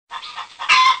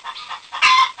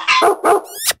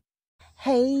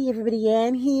Hey everybody,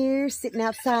 Ann here, sitting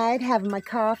outside having my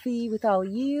coffee with all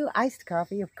you. Iced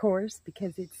coffee, of course,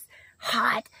 because it's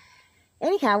hot.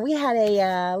 Anyhow, we had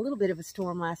a little bit of a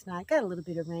storm last night, got a little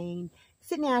bit of rain.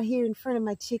 Sitting out here in front of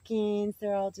my chickens,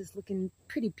 they're all just looking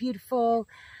pretty beautiful.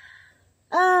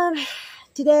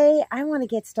 Today I want to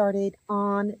get started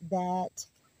on that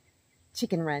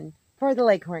chicken run for the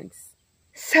Leghorns.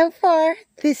 So far,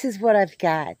 this is what I've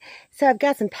got. So I've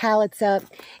got some pallets up,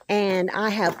 and I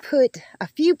have put a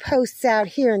few posts out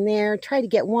here and there, try to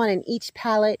get one in each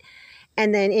pallet,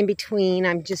 and then in between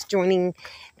I'm just joining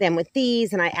them with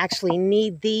these, and I actually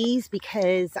need these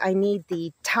because I need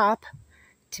the top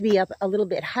to be up a little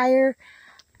bit higher.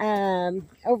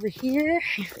 Over here,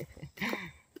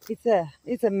 it's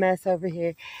a mess over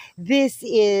here. This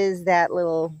is that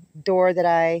little door that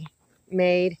I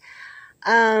made.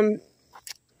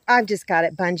 I've just got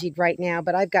it bungeed right now,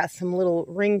 but I've got some little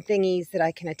ring thingies that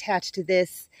I can attach to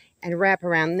this and wrap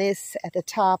around this at the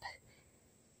top.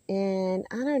 And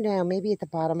I don't know, maybe at the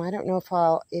bottom. I don't know if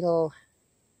it'll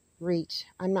reach.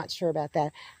 I'm not sure about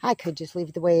that. I could just leave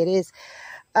it the way it is.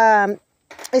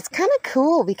 It's kind of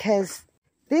cool because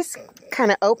this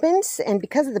kind of opens, and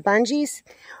because of the bungees,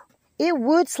 it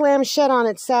would slam shut on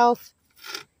itself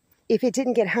if it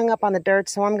didn't get hung up on the dirt.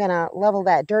 So I'm going to level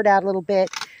that dirt out a little bit,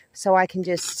 so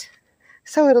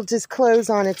it'll just close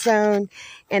on its own.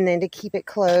 And then to keep it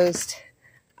closed,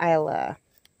 I'll,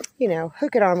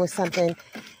 hook it on with something.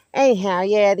 Anyhow,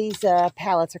 yeah, these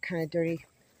pallets are kind of dirty.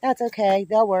 That's okay.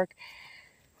 They'll work.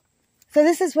 So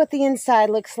this is what the inside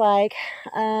looks like.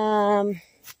 I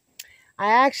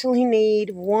actually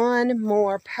need one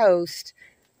more post,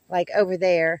 like over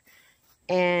there.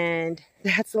 And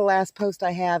that's the last post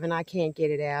I have, and I can't get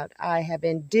it out. I have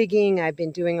been digging. I've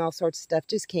been doing all sorts of stuff.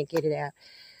 Just can't get it out.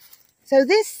 So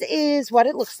this is what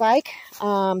it looks like.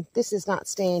 This is not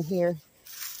staying here.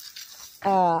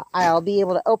 I'll be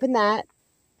able to open that.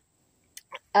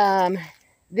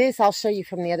 This, I'll show you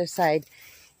from the other side,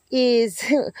 is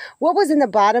what was in the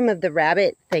bottom of the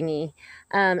rabbit thingy.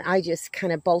 I just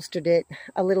kind of bolstered it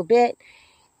a little bit.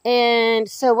 And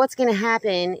so what's going to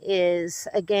happen is,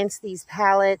 against these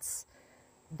pallets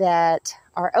that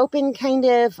are open, kind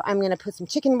of, I'm going to put some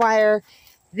chicken wire.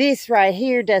 This right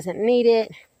here doesn't need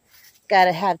it. Got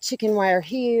to have chicken wire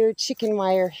here, chicken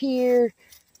wire here,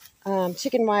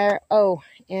 chicken wire. Oh,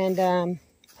 and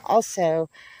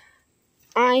also,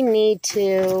 I'm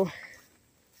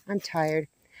tired.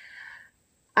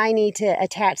 I need to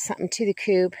attach something to the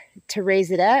coop to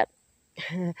raise it up,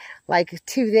 like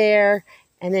 2 there.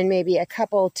 And then maybe a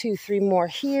couple, 2, 3 more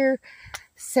here,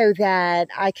 so that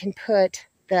I can put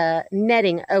the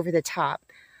netting over the top.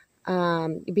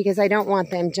 Because I don't want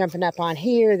them jumping up on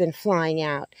here, then flying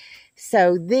out.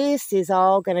 So this is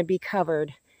all going to be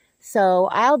covered. So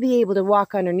I'll be able to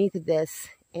walk underneath of this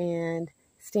and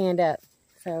stand up.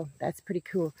 So that's pretty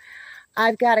cool.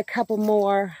 I've got a couple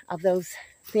more of those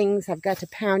things I've got to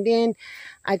pound in.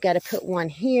 I've got to put one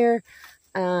here.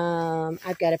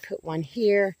 I've got to put one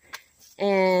here.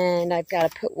 And I've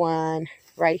got to put one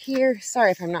right here.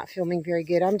 Sorry if I'm not filming very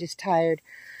good. I'm just tired.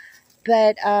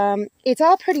 But it's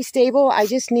all pretty stable. I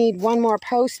just need one more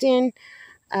post in.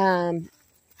 Kind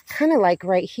of like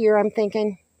right here, I'm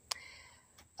thinking.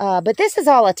 But this is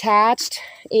all attached.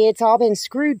 It's all been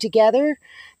screwed together.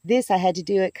 This, I had to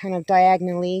do it kind of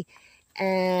diagonally.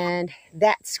 And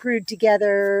that's screwed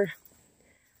together.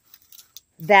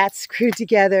 That's screwed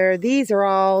together. These are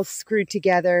all screwed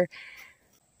together.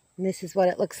 And this is what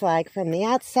it looks like from the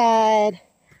outside.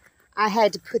 I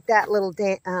had to put that little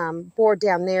board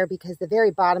down there because the very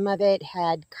bottom of it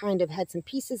had some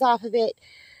pieces off of it.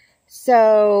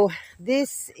 So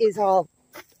this is all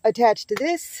attached to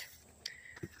this.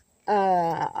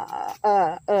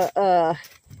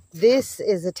 This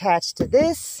is attached to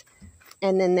this.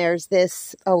 And then there's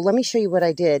this. Oh, let me show you what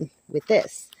I did with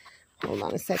this. Hold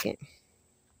on a second.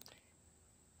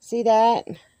 See that?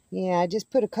 Yeah, I just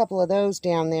put a couple of those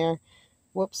down there.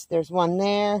 Whoops, there's one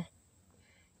there.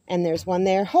 And there's one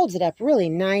there. Holds it up really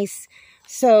nice.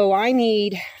 So I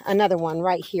need another one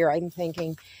right here, I'm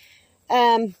thinking.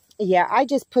 Yeah, I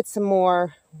just put some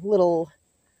more little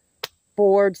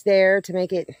boards there to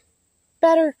make it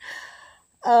better.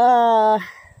 I'm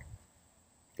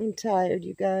tired,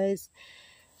 you guys.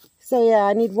 So yeah,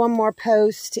 I need one more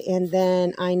post, and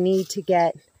then I need to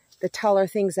get the taller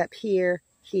things up here,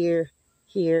 here,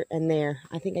 and there.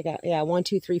 I think I got, yeah, 1,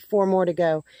 2, 3, 4 more to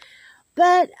go.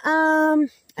 But, and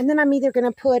then I'm either going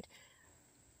to put,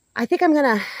 I think I'm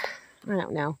going to, I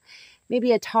don't know,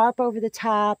 maybe a tarp over the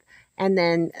top, and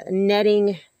then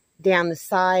netting down the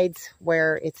sides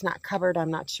where it's not covered.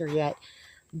 I'm not sure yet.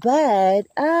 But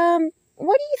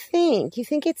what do you think? You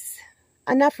think it's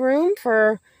enough room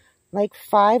for like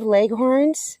 5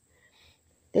 Leghorns?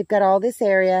 They've got all this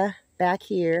area back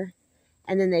here,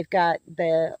 and then they've got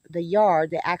the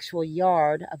yard, the actual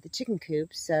yard of the chicken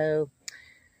coop. So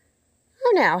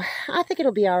oh no, I think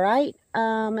it'll be all right.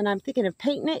 And I'm thinking of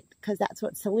painting it because that's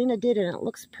what Selena did, and it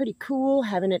looks pretty cool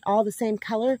having it all the same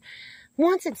color.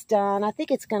 Once it's done, I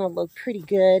think it's going to look pretty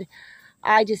good.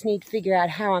 I just need to figure out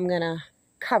how I'm going to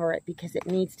cover it because it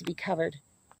needs to be covered.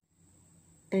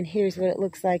 And here's what it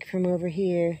looks like from over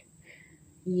here.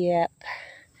 Yep.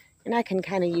 And I can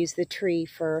kind of use the tree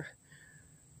for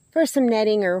some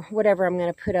netting or whatever I'm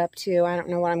going to put up to. I don't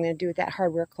know what I'm going to do with that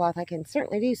hardware cloth. I can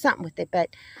certainly do something with it, but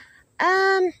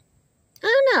I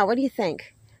don't know. What do you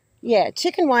think? Yeah,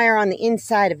 chicken wire on the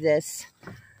inside of this.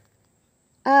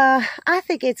 I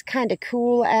think it's kind of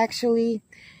cool, actually.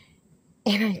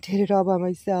 And I did it all by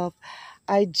myself.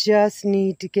 I just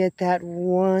need to get that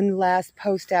one last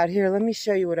post out here. Let me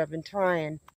show you what I've been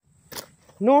trying.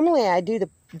 Normally, I do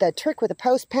the trick with a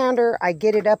post pounder. I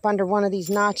get it up under one of these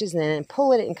notches and then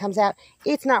pull it and it comes out.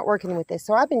 It's not working with this.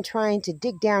 So I've been trying to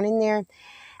dig down in there.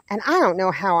 And I don't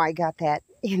know how I got that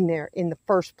in there in the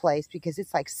first place because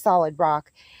it's like solid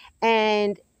rock.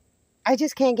 And I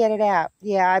just can't get it out.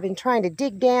 Yeah, I've been trying to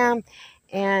dig down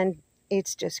and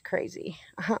it's just crazy.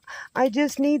 I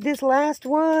just need this last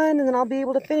one and then I'll be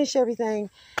able to finish everything.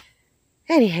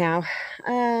 Anyhow,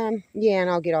 yeah, and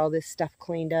I'll get all this stuff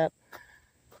cleaned up.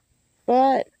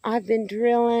 But I've been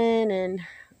drilling and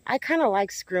I kind of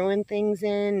like screwing things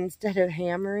in instead of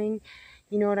hammering.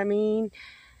 You know what I mean?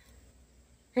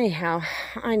 Anyhow,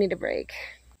 I need a break.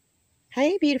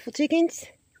 Hey, beautiful chickens.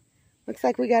 Looks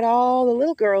like we got all the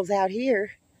little girls out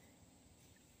here.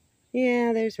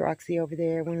 Yeah, there's Roxy over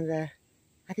there.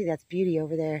 I think that's Beauty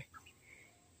over there.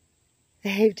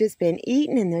 They've just been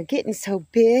eating and they're getting so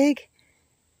big.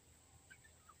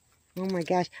 Oh my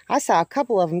gosh. I saw a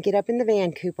couple of them get up in the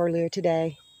van coop earlier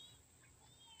today.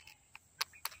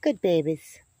 Good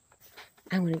babies.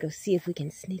 I want to go see if we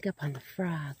can sneak up on the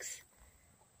frogs.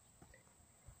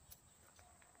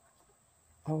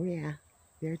 Oh yeah,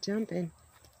 they're jumping.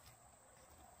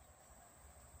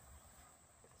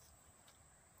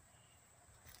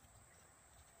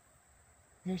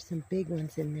 There's some big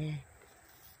ones in there.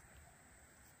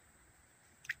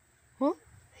 Huh?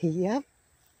 Yep.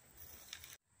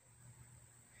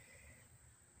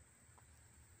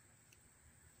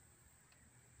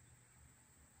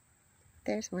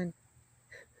 There's one.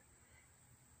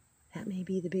 That may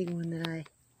be the big one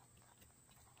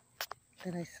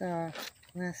that I saw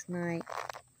last night.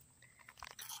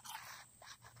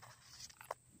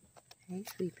 Hey,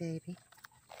 sweet baby.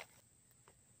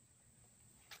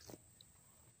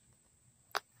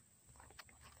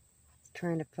 It's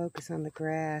trying to focus on the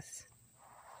grass.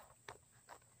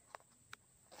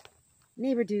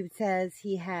 Neighbor Dude says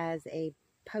he has a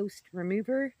post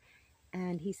remover,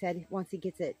 and he said once he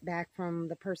gets it back from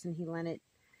the person he lent it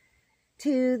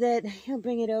to, that he'll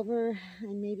bring it over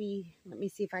and maybe let me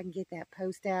see if I can get that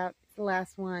post out. It's the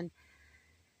last one.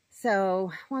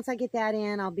 So once I get that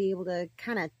in, I'll be able to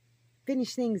kind of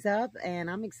finish things up, and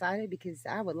I'm excited because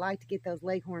I would like to get those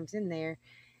Leghorns in there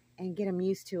and get them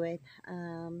used to it.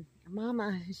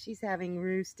 Mama, she's having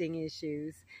roosting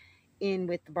issues in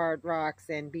with the barred rocks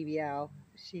and BBL.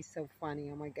 She's so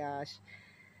funny. Oh my gosh.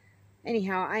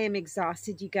 Anyhow, I am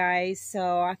exhausted, you guys,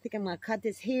 so I think I'm going to cut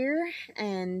this here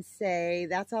and say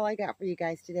that's all I got for you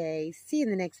guys today. See you in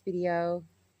the next video.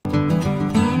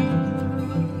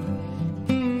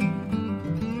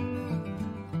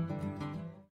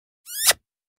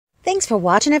 Thanks for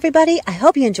watching, everybody. I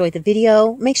hope you enjoyed the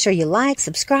video. Make sure you like,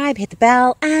 subscribe, hit the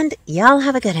bell, and y'all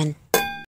have a good one.